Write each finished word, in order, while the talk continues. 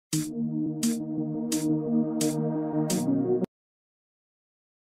Is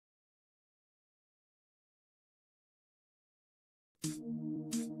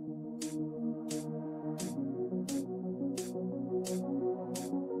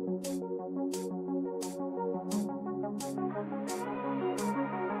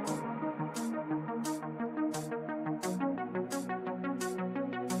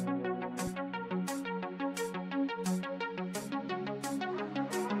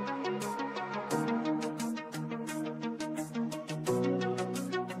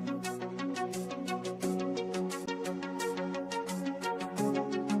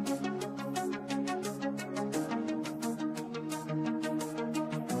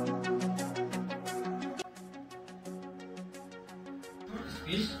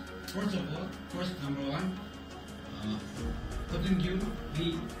first of all, number one, putting you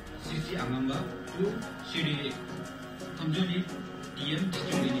the CSC Angangba to Shiri Kamjoni TM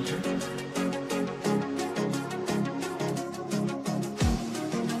district manager.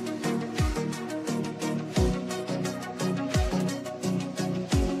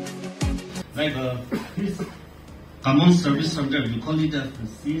 Like this common service center, we call it a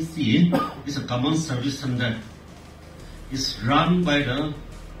CSC. It's a common service center. Is run by the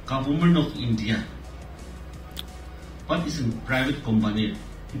government of India, but it's a private company.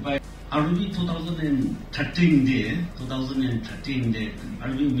 RB 2013 day, I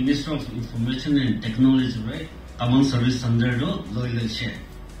will be Minister of Information and Technology, right? Common Service Center do loyal share.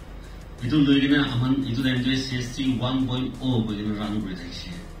 Itu loyal na aman itu dan dia CSC 1.0 begini run berita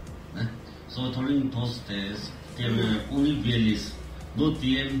share. So during those days, there were only VLEs, no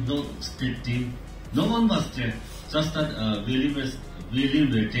TM, no state team, no one was there. Just that really were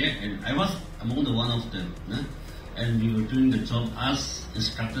there, and I was among the one of them. And we were doing the job as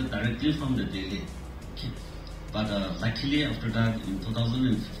instructed directly from the Delhi. Okay. But luckily after that, in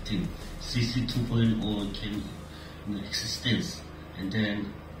 2015, CC 2.0 came in existence, and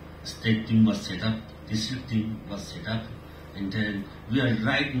then state team was set up, district team was set up, and then we are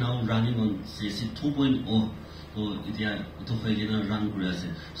right now running on CSC 2.0. So itu failnya run kurasa.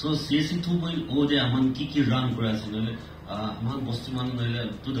 So CSC 2.0 dia aman kiki run kurasa nole aman bostu man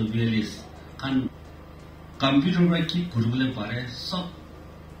nole to the VLS kan computer by key kurubule pare sab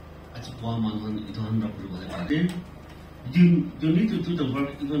acha poa man itu han kurubule pare. Then you need to do the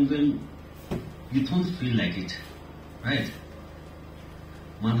work even when you don't feel like it, right?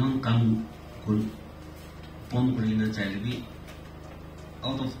 Man kam kur pon kurina chailebi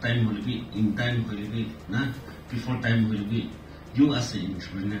out of time will be in time will be na. Before time will be, you as an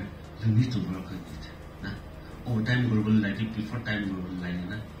entrepreneur, you need to work with it. Over time global like it, before time global like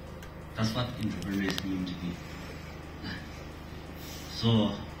it. That's what entrepreneurs mean to be.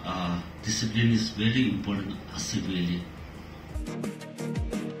 So discipline is very important as a really.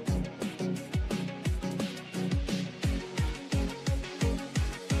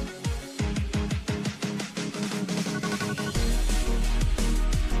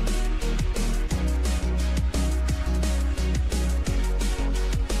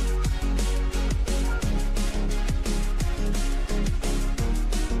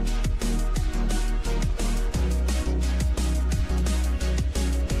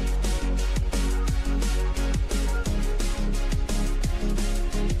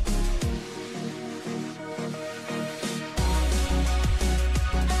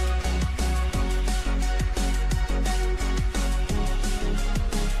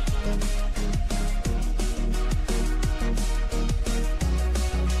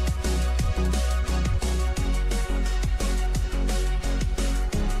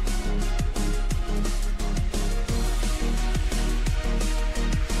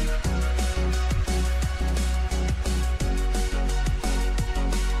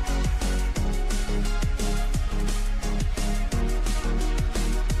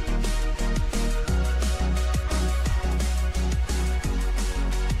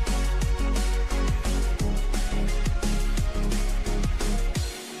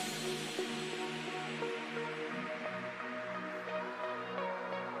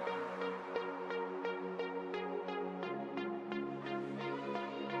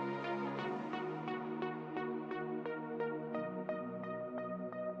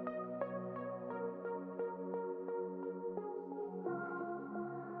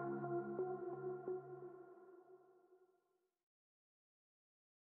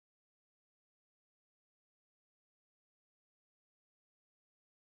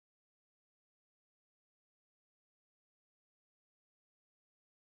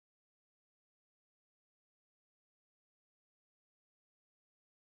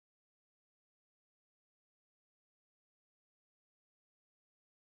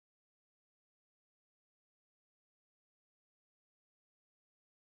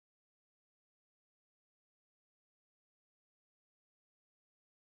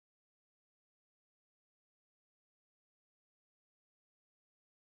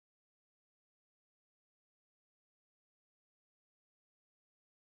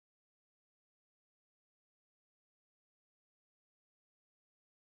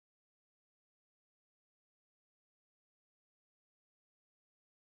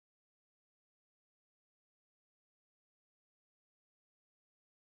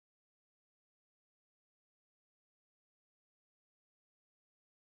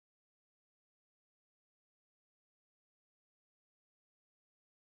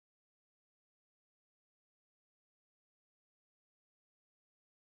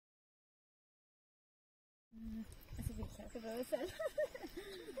 是不是？是不是？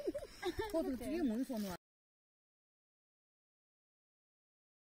这个这个门说呢？